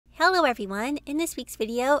Hello everyone! In this week's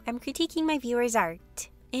video, I'm critiquing my viewers' art.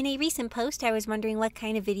 In a recent post, I was wondering what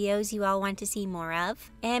kind of videos you all want to see more of,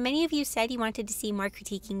 and many of you said you wanted to see more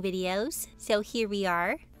critiquing videos, so here we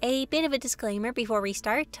are. A bit of a disclaimer before we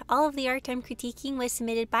start, all of the art I'm critiquing was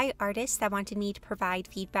submitted by artists that wanted me to provide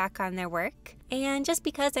feedback on their work. And just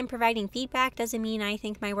because I'm providing feedback doesn't mean I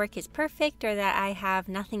think my work is perfect or that I have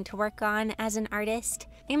nothing to work on as an artist.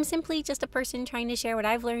 I'm simply just a person trying to share what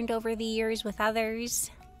I've learned over the years with others.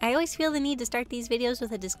 I always feel the need to start these videos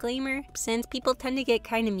with a disclaimer, since people tend to get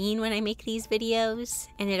kind of mean when I make these videos,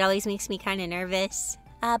 and it always makes me kind of nervous.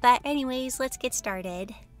 But anyways, let's get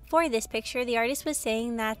started. For this picture, the artist was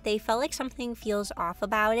saying that they felt like something feels off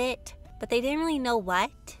about it, but they didn't really know what.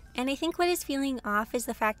 And I think what is feeling off is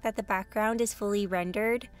the fact that the background is fully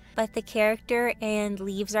rendered, but the character and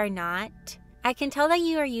leaves are not. I can tell that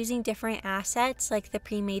you are using different assets like the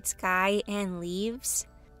pre-made sky and leaves.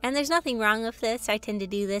 And there's nothing wrong with this, I tend to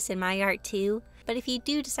do this in my art too, but if you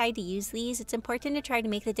do decide to use these, it's important to try to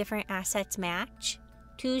make the different assets match.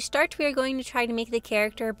 To start, we are going to try to make the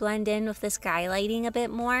character blend in with the sky lighting a bit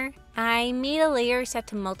more. I made a layer set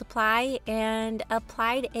to multiply and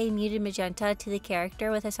applied a muted magenta to the character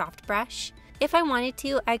with a soft brush. If I wanted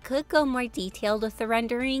to, I could go more detailed with the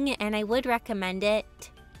rendering, and I would recommend it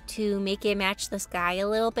to make it match the sky a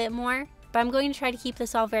little bit more, but I'm going to try to keep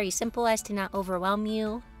this all very simple as to not overwhelm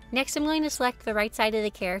you. Next, I'm going to select the right side of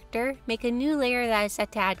the character, make a new layer that is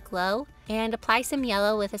set to add glow, and apply some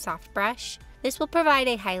yellow with a soft brush. This will provide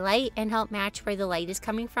a highlight and help match where the light is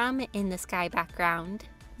coming from in the sky background.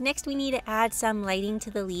 Next, we need to add some lighting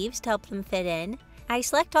to the leaves to help them fit in. I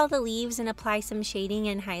select all the leaves and apply some shading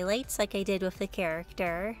and highlights like I did with the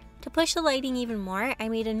character. To push the lighting even more, I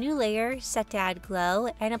made a new layer set to add glow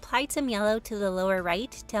and applied some yellow to the lower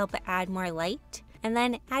right to help add more light, and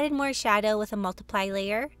then added more shadow with a multiply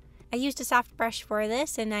layer. I used a soft brush for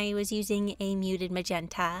this, and I was using a muted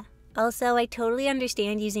magenta. Also, I totally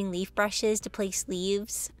understand using leaf brushes to place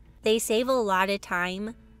leaves. They save a lot of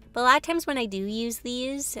time, but a lot of times when I do use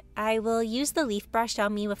these, I will use the leaf brush to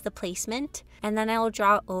help me with the placement, and then I will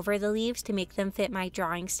draw over the leaves to make them fit my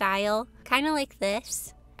drawing style, kind of like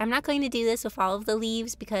this. I'm not going to do this with all of the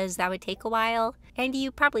leaves because that would take a while, and you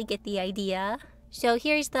probably get the idea. So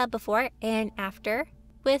here's the before and after.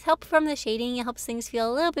 With help from the shading, it helps things feel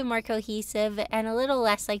a little bit more cohesive and a little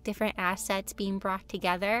less like different assets being brought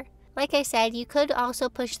together. Like I said, you could also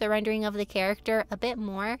push the rendering of the character a bit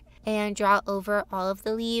more and draw over all of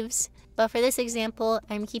the leaves. But for this example,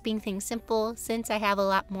 I'm keeping things simple since I have a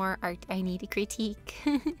lot more art I need to critique.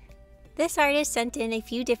 This artist sent in a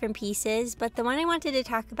few different pieces, but the one I wanted to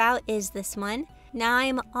talk about is this one. Now,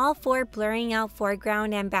 I'm all for blurring out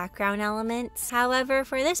foreground and background elements. However,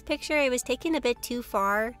 for this picture, it was taken a bit too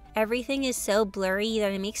far. Everything is so blurry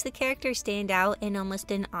that it makes the character stand out in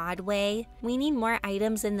almost an odd way. We need more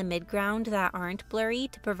items in the midground that aren't blurry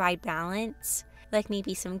to provide balance, like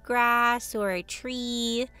maybe some grass or a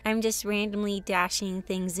tree. I'm just randomly dashing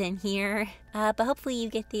things in here, but hopefully you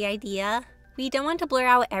get the idea. We don't want to blur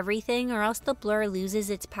out everything or else the blur loses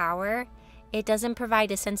its power. It doesn't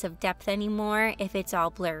provide a sense of depth anymore if it's all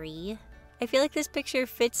blurry. I feel like this picture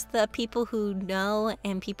fits the people who know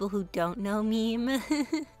and people who don't know meme.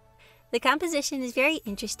 The composition is very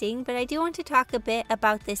interesting, but I do want to talk a bit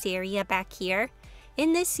about this area back here.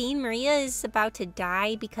 In this scene, Maria is about to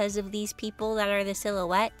die because of these people that are the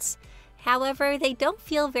silhouettes. However, they don't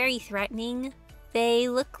feel very threatening. They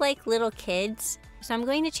look like little kids, so I'm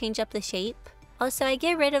going to change up the shape. Also, I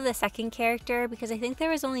get rid of the second character because I think there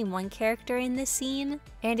was only one character in this scene,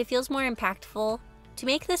 and it feels more impactful. To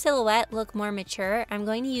make the silhouette look more mature, I'm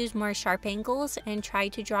going to use more sharp angles and try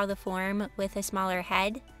to draw the form with a smaller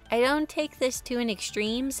head. I don't take this to an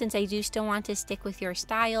extreme since I do still want to stick with your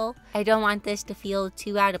style. I don't want this to feel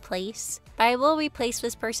too out of place, but I will replace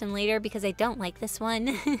this person later because I don't like this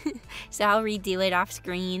one, so I'll redo it off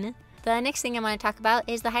screen. The next thing I want to talk about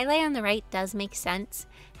is the highlight on the right does make sense.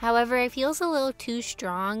 However, it feels a little too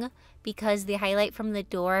strong because the highlight from the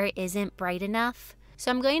door isn't bright enough. So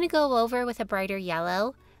I'm going to go over with a brighter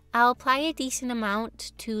yellow. I'll apply a decent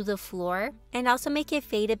amount to the floor and also make it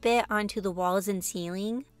fade a bit onto the walls and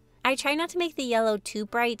ceiling. I try not to make the yellow too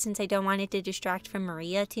bright since I don't want it to distract from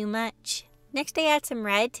Maria too much. Next, I add some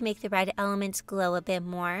red to make the red elements glow a bit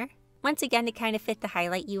more. Once again, to kind of fit the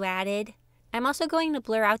highlight you added. I'm also going to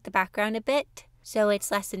blur out the background a bit, so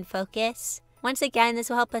it's less in focus. Once again, this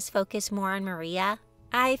will help us focus more on Maria.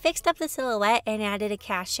 I fixed up the silhouette and added a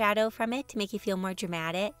cast shadow from it to make it feel more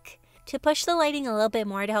dramatic. To push the lighting a little bit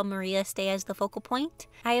more to help Maria stay as the focal point,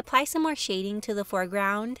 I apply some more shading to the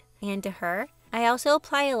foreground and to her. I also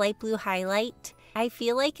apply a light blue highlight I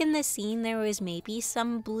feel like in the scene there was maybe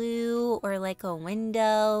some blue or like a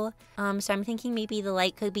window. So I'm thinking maybe the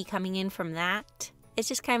light could be coming in from that. It's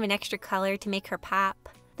just kind of an extra color to make her pop.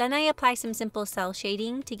 Then I apply some simple cell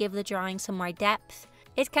shading to give the drawing some more depth.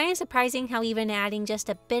 It's kind of surprising how even adding just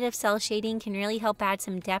a bit of cell shading can really help add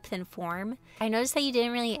some depth and form. I noticed that you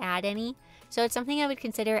didn't really add any, so it's something I would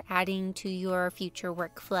consider adding to your future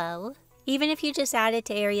workflow. Even if you just add it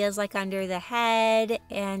to areas like under the head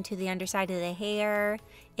and to the underside of the hair,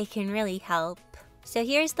 it can really help. So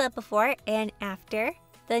here's the before and after.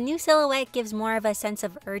 The new silhouette gives more of a sense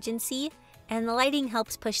of urgency, and the lighting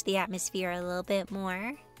helps push the atmosphere a little bit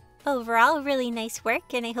more. Overall, really nice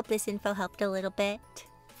work, and I hope this info helped a little bit.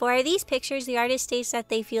 For these pictures, the artist states that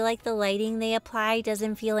they feel like the lighting they apply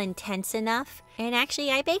doesn't feel intense enough. And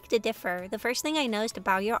actually, I beg to differ. The first thing I noticed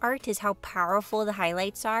about your art is how powerful the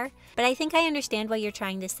highlights are, but I think I understand what you're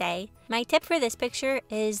trying to say. My tip for this picture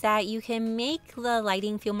is that you can make the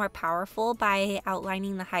lighting feel more powerful by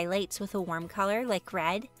outlining the highlights with a warm color like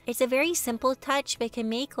red. It's a very simple touch, but can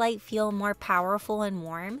make light feel more powerful and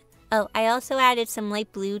warm. Oh, I also added some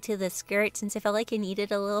light blue to the skirt since I felt like it needed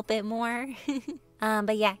a little bit more.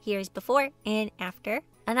 But yeah, here's before and after.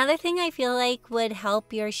 Another thing I feel like would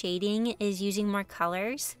help your shading is using more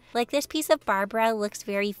colors. Like this piece of Barbara looks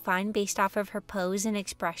very fun based off of her pose and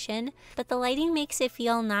expression, but the lighting makes it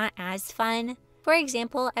feel not as fun. For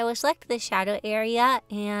example, I will select the shadow area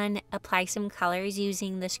and apply some colors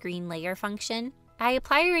using the screen layer function. I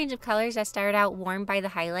apply a range of colors that start out warm by the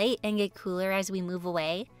highlight and get cooler as we move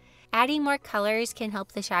away. Adding more colors can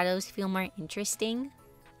help the shadows feel more interesting.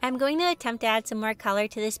 I'm going to attempt to add some more color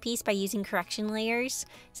to this piece by using correction layers,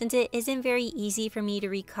 since it isn't very easy for me to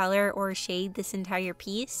recolor or shade this entire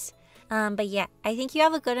piece. But yeah, I think you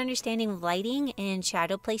have a good understanding of lighting and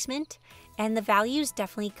shadow placement, and the values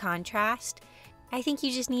definitely contrast. I think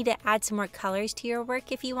you just need to add some more colors to your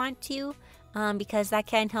work if you want to, because that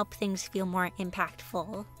can help things feel more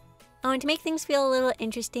impactful. Oh, and to make things feel a little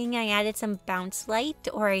interesting, I added some bounce light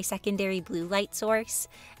or a secondary blue light source.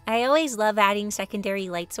 I always love adding secondary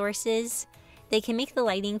light sources. They can make the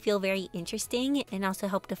lighting feel very interesting and also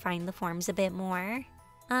help define the forms a bit more.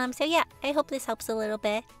 So yeah, I hope this helps a little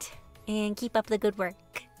bit, and keep up the good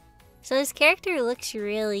work. So this character looks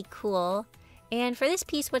really cool. And for this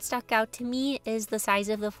piece, what stuck out to me is the size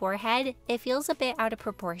of the forehead. It feels a bit out of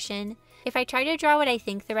proportion. If I try to draw what I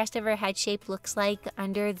think the rest of her head shape looks like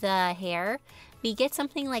under the hair, we get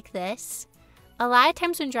something like this. A lot of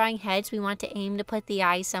times when drawing heads, we want to aim to put the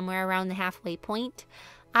eyes somewhere around the halfway point.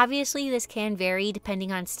 Obviously, this can vary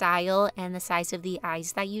depending on style and the size of the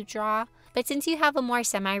eyes that you draw. But since you have a more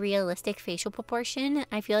semi-realistic facial proportion,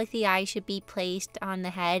 I feel like the eye should be placed on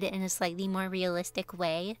the head in a slightly more realistic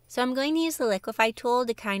way. So I'm going to use the liquify tool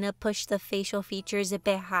to kind of push the facial features a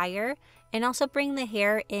bit higher, and also bring the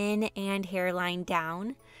hair in and hairline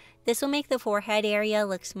down. This will make the forehead area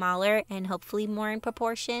look smaller and hopefully more in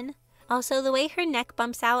proportion. Also, the way her neck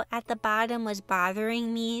bumps out at the bottom was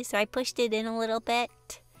bothering me, so I pushed it in a little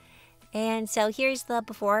bit. And so here's the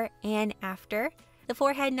before and after. The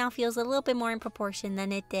forehead now feels a little bit more in proportion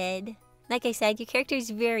than it did. Like I said, your character is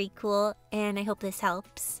very cool, and I hope this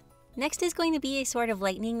helps. Next is going to be a sort of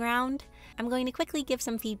lightning round. I'm going to quickly give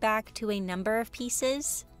some feedback to a number of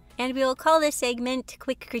pieces, and we will call this segment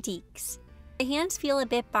Quick Critiques. The hands feel a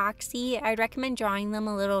bit boxy. I'd recommend drawing them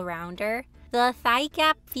a little rounder. The thigh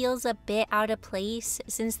gap feels a bit out of place.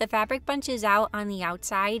 Since the fabric bunches out on the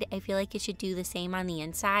outside, I feel like it should do the same on the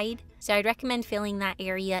inside. So I'd recommend filling that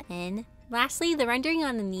area in. Lastly, the rendering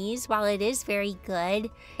on the knees, while it is very good,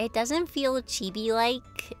 it doesn't feel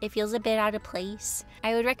chibi-like. It feels a bit out of place.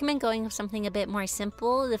 I would recommend going with something a bit more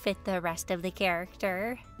simple to fit the rest of the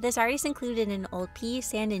character. This artist included an old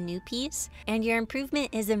piece and a new piece, and your improvement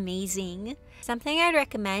is amazing. Something I'd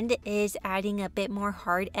recommend is adding a bit more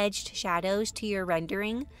hard-edged shadows to your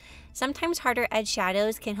rendering. Sometimes harder edged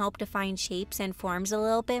shadows can help define shapes and forms a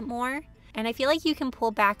little bit more, and I feel like you can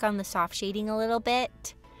pull back on the soft shading a little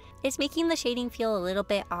bit. It's making the shading feel a little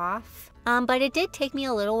bit off, but it did take me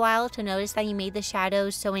a little while to notice that you made the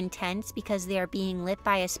shadows so intense because they are being lit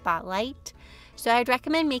by a spotlight. So I'd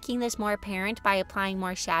recommend making this more apparent by applying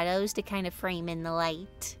more shadows to kind of frame in the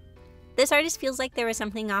light. This artist feels like there was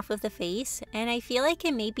something off with the face, and I feel like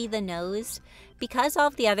it may be the nose. Because all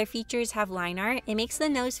of the other features have line art, it makes the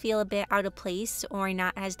nose feel a bit out of place or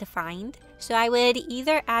not as defined. So I would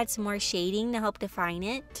either add some more shading to help define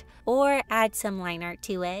it, or add some line art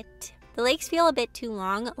to it. The legs feel a bit too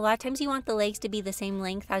long. A lot of times you want the legs to be the same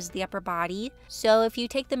length as the upper body. So if you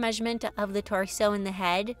take the measurement of the torso and the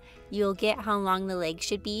head, you'll get how long the legs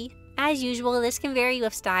should be. As usual, this can vary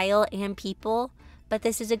with style and people, but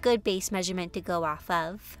this is a good base measurement to go off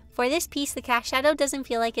of. For this piece, the cast shadow doesn't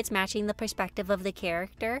feel like it's matching the perspective of the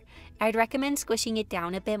character. I'd recommend squishing it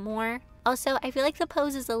down a bit more. Also, I feel like the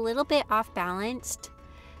pose is a little bit off balanced.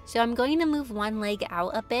 So I'm going to move one leg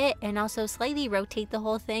out a bit and also slightly rotate the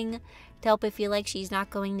whole thing to help it feel like she's not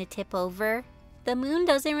going to tip over. The moon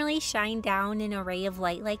doesn't really shine down in a ray of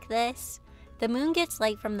light like this. The moon gets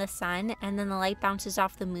light from the sun and then the light bounces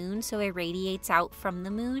off the moon, so it radiates out from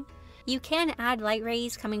the moon. You can add light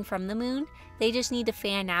rays coming from the moon, they just need to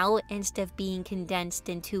fan out instead of being condensed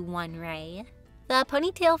into one ray. The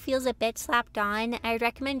ponytail feels a bit slapped on. I'd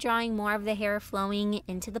recommend drawing more of the hair flowing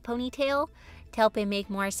into the ponytail to help it make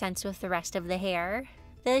more sense with the rest of the hair.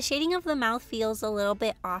 The shading of the mouth feels a little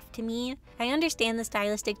bit off to me. I understand the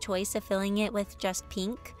stylistic choice of filling it with just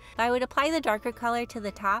pink, but I would apply the darker color to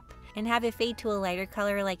the top and have it fade to a lighter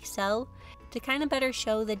color like so, to kind of better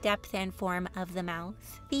show the depth and form of the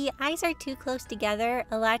mouth. The eyes are too close together.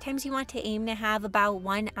 A lot of times you want to aim to have about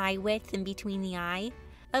one eye width in between the eye.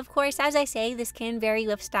 Of course, as I say, this can vary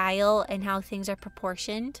with style and how things are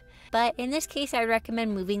proportioned, but in this case I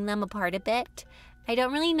recommend moving them apart a bit. I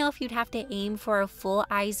don't really know if you'd have to aim for a full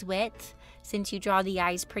eye's width since you draw the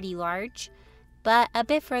eyes pretty large, but a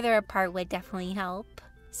bit further apart would definitely help.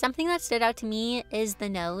 Something that stood out to me is the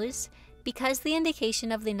nose. Because the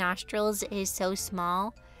indication of the nostrils is so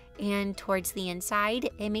small and towards the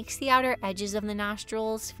inside, it makes the outer edges of the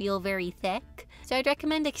nostrils feel very thick, so I'd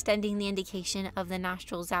recommend extending the indication of the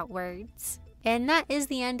nostrils outwards. And that is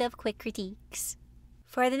the end of quick critiques.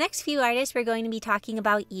 For the next few artists, we're going to be talking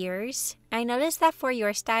about ears. I noticed that for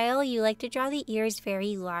your style, you like to draw the ears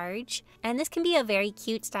very large, and this can be a very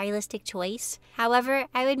cute stylistic choice. However,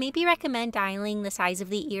 I would maybe recommend dialing the size of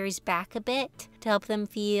the ears back a bit to help them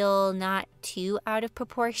feel not too out of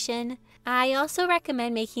proportion. I also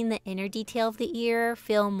recommend making the inner detail of the ear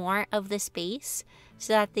fill more of the space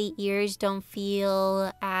so that the ears don't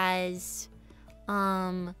feel as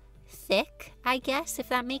thick, I guess, if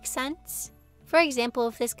that makes sense. For example,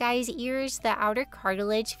 if this guy's ears, the outer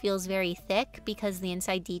cartilage feels very thick because the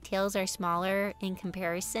inside details are smaller in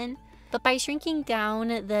comparison. But by shrinking down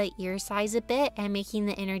the ear size a bit and making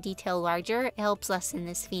the inner detail larger, it helps lessen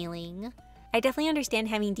this feeling. I definitely understand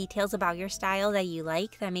having details about your style that you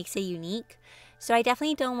like that makes it unique. So I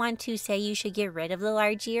definitely don't want to say you should get rid of the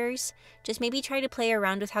large ears. Just maybe try to play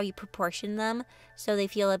around with how you proportion them so they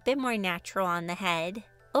feel a bit more natural on the head.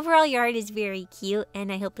 Overall, your art is very cute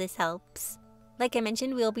and I hope this helps. Like I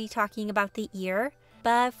mentioned, we'll be talking about the ear,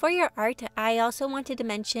 but for your art, I also wanted to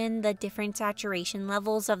mention the different saturation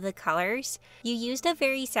levels of the colors. You used a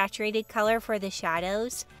very saturated color for the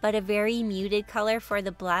shadows, but a very muted color for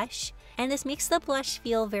the blush, and this makes the blush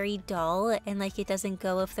feel very dull and like it doesn't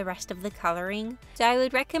go with the rest of the coloring. So I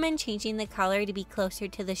would recommend changing the color to be closer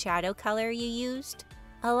to the shadow color you used.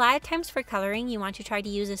 A lot of times for coloring, you want to try to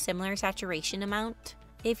use a similar saturation amount.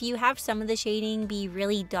 If you have some of the shading be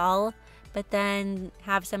really dull, but then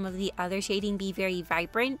have some of the other shading be very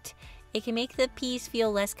vibrant, it can make the piece feel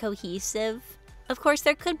less cohesive. Of course,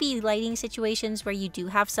 there could be lighting situations where you do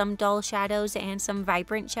have some dull shadows and some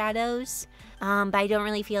vibrant shadows, but I don't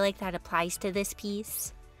really feel like that applies to this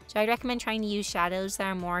piece. So I'd recommend trying to use shadows that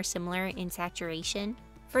are more similar in saturation.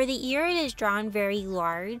 For the ear, it is drawn very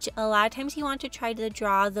large. A lot of times you want to try to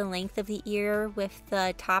draw the length of the ear with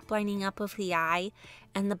the top lining up with the eye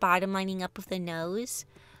and the bottom lining up with the nose.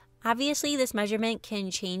 Obviously, this measurement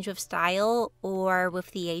can change with style or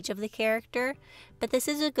with the age of the character, but this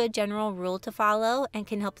is a good general rule to follow and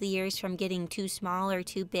can help the ears from getting too small or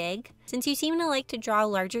too big. Since you seem to like to draw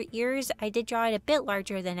larger ears, I did draw it a bit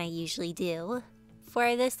larger than I usually do.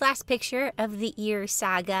 For this last picture of the Ear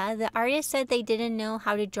Saga, the artist said they didn't know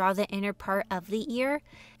how to draw the inner part of the ear,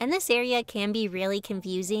 and this area can be really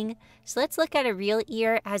confusing, so let's look at a real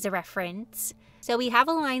ear as a reference. So we have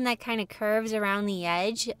a line that kind of curves around the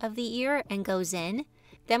edge of the ear and goes in.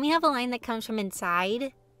 Then we have a line that comes from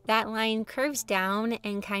inside. That line curves down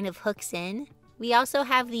and kind of hooks in. We also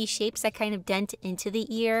have these shapes that kind of dent into the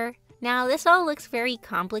ear. Now this all looks very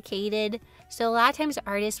complicated, so a lot of times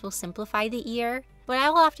artists will simplify the ear. What I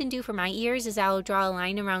will often do for my ears is I will draw a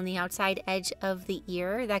line around the outside edge of the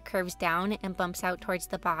ear that curves down and bumps out towards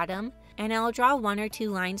the bottom. And I will draw 1 or 2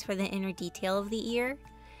 lines for the inner detail of the ear.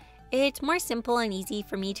 It's more simple and easy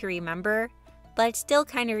for me to remember, but still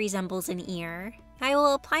kind of resembles an ear. I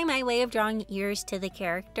will apply my way of drawing ears to the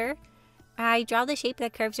character. I draw the shape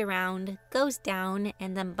that curves around, goes down,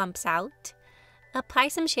 and then bumps out. Apply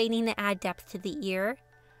some shading to add depth to the ear.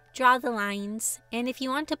 Draw the lines, and if you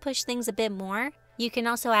want to push things a bit more, you can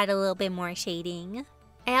also add a little bit more shading.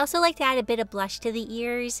 I also like to add a bit of blush to the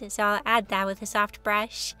ears, so I'll add that with a soft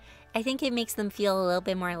brush. I think it makes them feel a little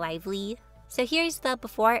bit more lively. So here's the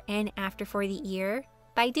before and after for the ear.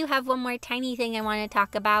 But I do have one more tiny thing I want to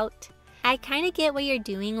talk about. I kind of get what you're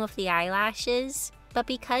doing with the eyelashes, but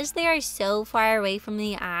because they are so far away from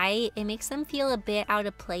the eye, it makes them feel a bit out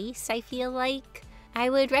of place, I feel like. I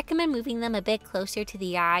would recommend moving them a bit closer to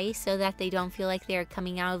the eye so that they don't feel like they're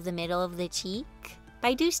coming out of the middle of the cheek. But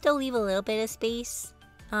I do still leave a little bit of space,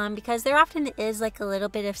 because there often is like a little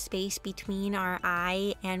bit of space between our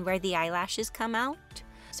eye and where the eyelashes come out.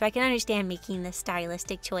 So I can understand making this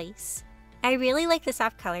stylistic choice. I really like the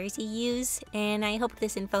soft colors you use, and I hope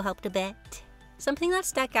this info helped a bit. Something that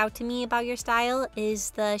stuck out to me about your style is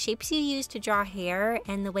the shapes you use to draw hair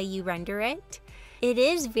and the way you render it. It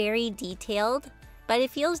is very detailed, but it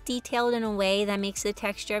feels detailed in a way that makes the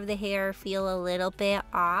texture of the hair feel a little bit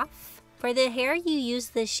off. For the hair, you use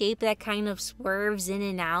the shape that kind of swerves in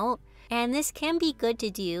and out, and this can be good to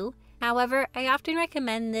do. However, I often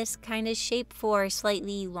recommend this kind of shape for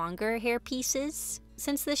slightly longer hair pieces.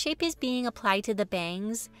 Since the shape is being applied to the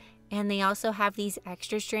bangs, and they also have these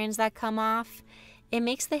extra strands that come off, it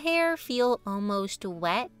makes the hair feel almost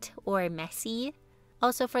wet or messy.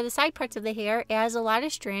 Also, for the side parts of the hair, it has a lot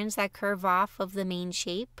of strands that curve off of the main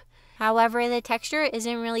shape. However, the texture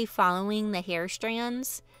isn't really following the hair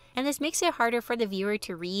strands, and this makes it harder for the viewer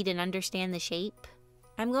to read and understand the shape.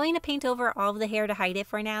 I'm going to paint over all of the hair to hide it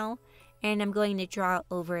for now, and I'm going to draw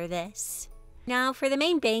over this. Now for the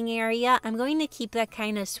main bang area, I'm going to keep that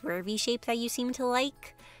kind of swervy shape that you seem to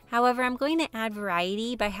like. However, I'm going to add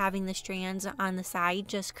variety by having the strands on the side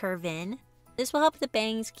just curve in. This will help the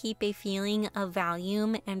bangs keep a feeling of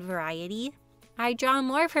volume and variety. I draw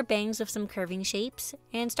more of her bangs with some curving shapes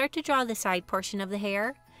and start to draw the side portion of the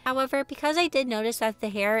hair. However, because I did notice that the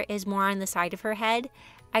hair is more on the side of her head,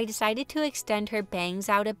 I decided to extend her bangs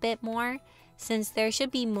out a bit more, since there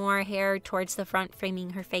should be more hair towards the front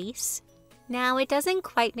framing her face. Now, it doesn't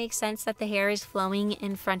quite make sense that the hair is flowing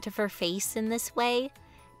in front of her face in this way,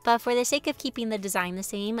 but for the sake of keeping the design the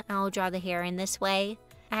same, I'll draw the hair in this way.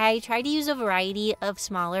 I try to use a variety of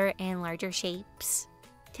smaller and larger shapes.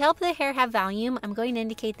 To help the hair have volume, I'm going to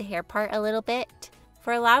indicate the hair part a little bit.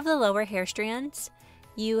 For a lot of the lower hair strands,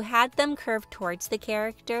 you had them curve towards the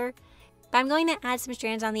character, but I'm going to add some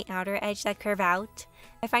strands on the outer edge that curve out.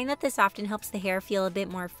 I find that this often helps the hair feel a bit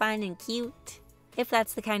more fun and cute, if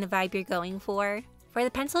that's the kind of vibe you're going for. For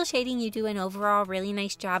the pencil shading, you do an overall really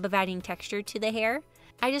nice job of adding texture to the hair.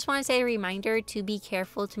 I just want to say a reminder to be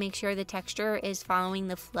careful to make sure the texture is following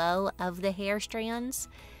the flow of the hair strands,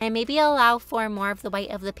 and maybe allow for more of the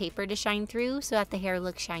white of the paper to shine through so that the hair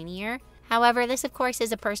looks shinier. However, this of course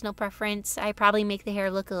is a personal preference. I probably make the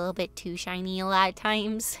hair look a little bit too shiny a lot of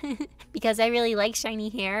times because I really like shiny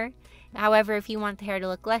hair. However, if you want the hair to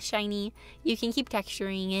look less shiny, you can keep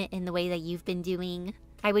texturing it in the way that you've been doing.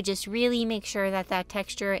 I would just really make sure that that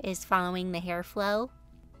texture is following the hair flow.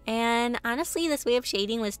 And honestly, this way of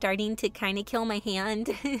shading was starting to kind of kill my hand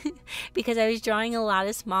because I was drawing a lot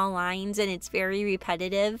of small lines and it's very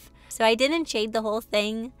repetitive. So I didn't shade the whole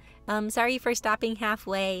thing. Sorry for stopping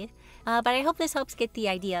halfway, but I hope this helps get the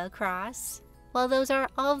idea across. Well, those are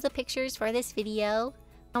all of the pictures for this video.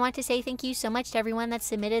 I want to say thank you so much to everyone that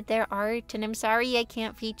submitted their art, and I'm sorry I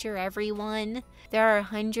can't feature everyone. There are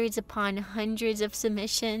hundreds upon hundreds of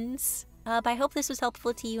submissions, but I hope this was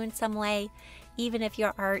helpful to you in some way, even if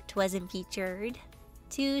your art wasn't featured.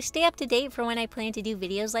 To stay up to date for when I plan to do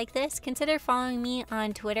videos like this, consider following me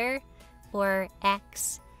on Twitter, or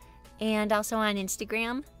X, and also on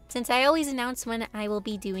Instagram, since I always announce when I will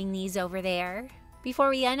be doing these over there. Before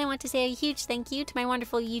we end, I want to say a huge thank you to my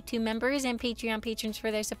wonderful YouTube members and Patreon patrons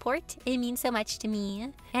for their support. It means so much to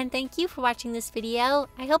me. And thank you for watching this video.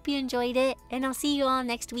 I hope you enjoyed it, and I'll see you all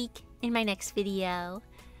next week in my next video.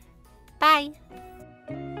 Bye!